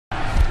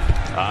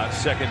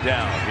Second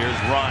down. Here's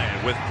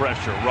Ryan with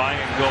pressure.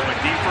 Ryan going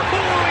deeper.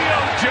 Julio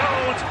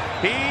Jones.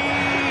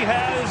 He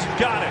has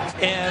got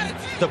it. And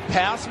the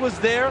pass was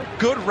there.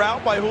 Good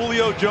route by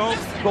Julio Jones.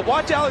 But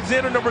watch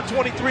Alexander, number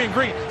 23 in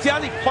green. See how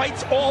he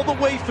fights all the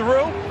way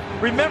through?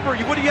 Remember,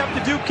 what do you have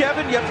to do,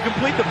 Kevin? You have to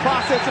complete the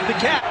process of the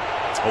catch.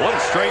 Well, what a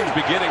strange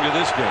beginning to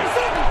this game.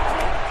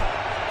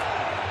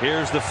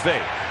 Here's the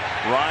fake.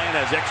 Ryan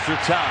has extra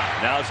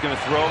time. Now he's going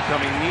to throw,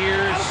 coming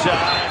near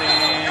side,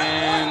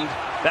 and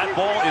that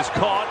ball is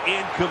caught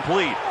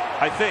incomplete,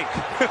 I think.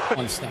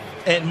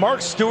 And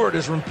Mark Stewart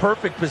is in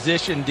perfect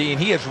position, Dean.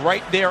 He is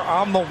right there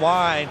on the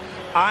line,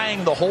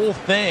 eyeing the whole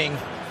thing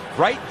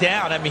right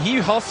down. I mean, he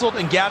hustled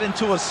and got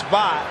into a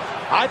spot.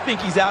 I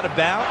think he's out of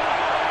bounds.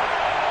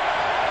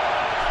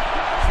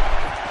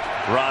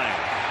 Ryan,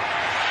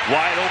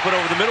 wide open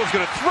over the middle, is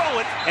going to throw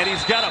it, and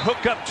he's got a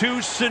hook up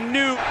to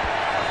Sanu.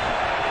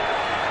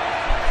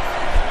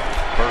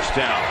 First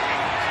down.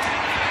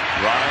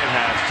 Ryan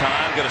has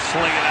time, going to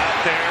sling it out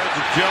there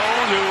to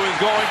Jones, who is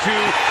going to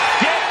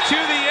get to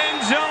the end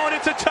zone.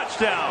 It's a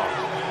touchdown.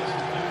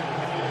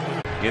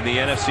 In the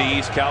NFC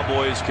East,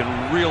 Cowboys can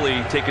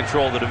really take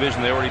control of the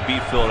division. They already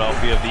beat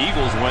Philadelphia. If the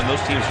Eagles win,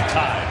 those teams are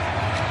tied.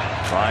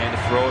 Trying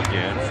to throw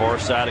again, far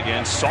side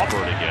again,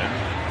 Saubert again.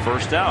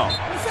 First down.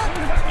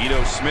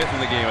 Ito Smith in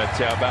the game at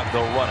tailback.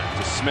 They'll run it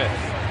to Smith.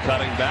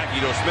 Cutting back,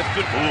 Ito Smith.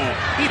 Good. Ooh.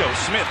 Ito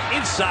Smith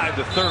inside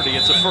the 30.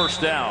 It's a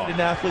first down.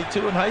 An athlete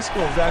too in high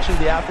school. Is actually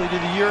the athlete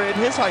of the year in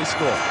his high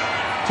school.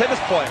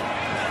 Tennis player.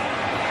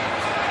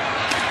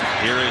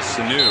 Here is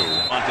Sanu.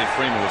 Monte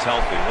Freeman was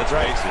healthy. Let's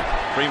face it.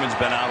 Freeman's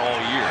been out all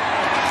year.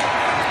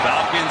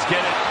 Falcons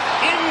get it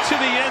into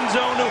the end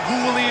zone to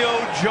Julio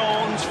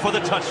Jones for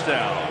the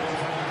touchdown.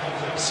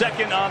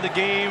 Second on the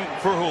game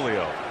for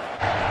Julio.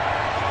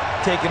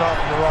 Taken off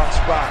in the wrong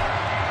spot.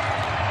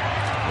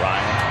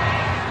 Ryan.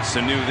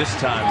 Sanu this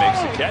time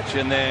makes the catch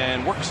and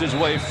then works his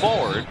way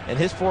forward. And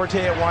his forte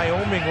at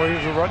Wyoming, where he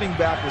was a running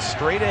back, was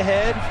straight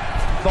ahead,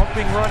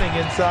 thumping running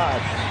inside.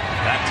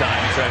 That time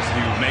he tries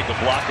to make a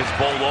block. It's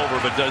bowled over,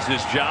 but does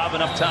his job.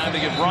 Enough time to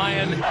give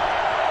Ryan.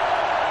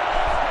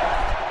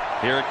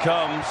 Here it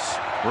comes.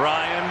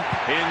 Ryan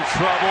in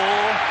trouble.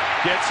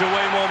 Gets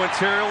away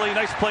momentarily.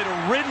 Nice play to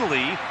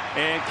Ridley.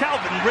 And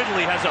Calvin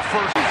Ridley has a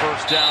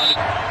first down.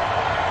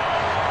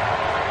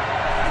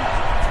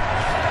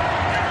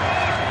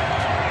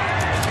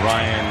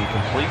 Ryan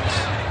completes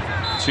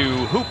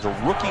to Hoop, the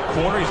rookie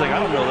corner. He's like, I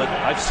don't know that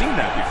I've seen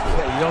that before.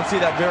 Yeah, you don't see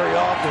that very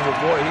often, but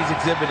boy, he's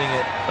exhibiting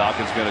it.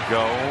 Falcons going to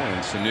go,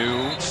 and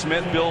Sanu,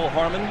 Smith, Bill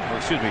Harmon,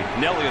 or excuse me,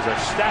 Nelly is our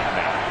stat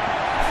man.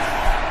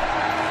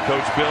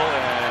 Coach Bill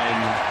and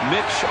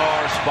Mitch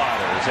are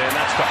spotters, and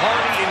that's to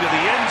Hardy into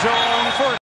the end zone for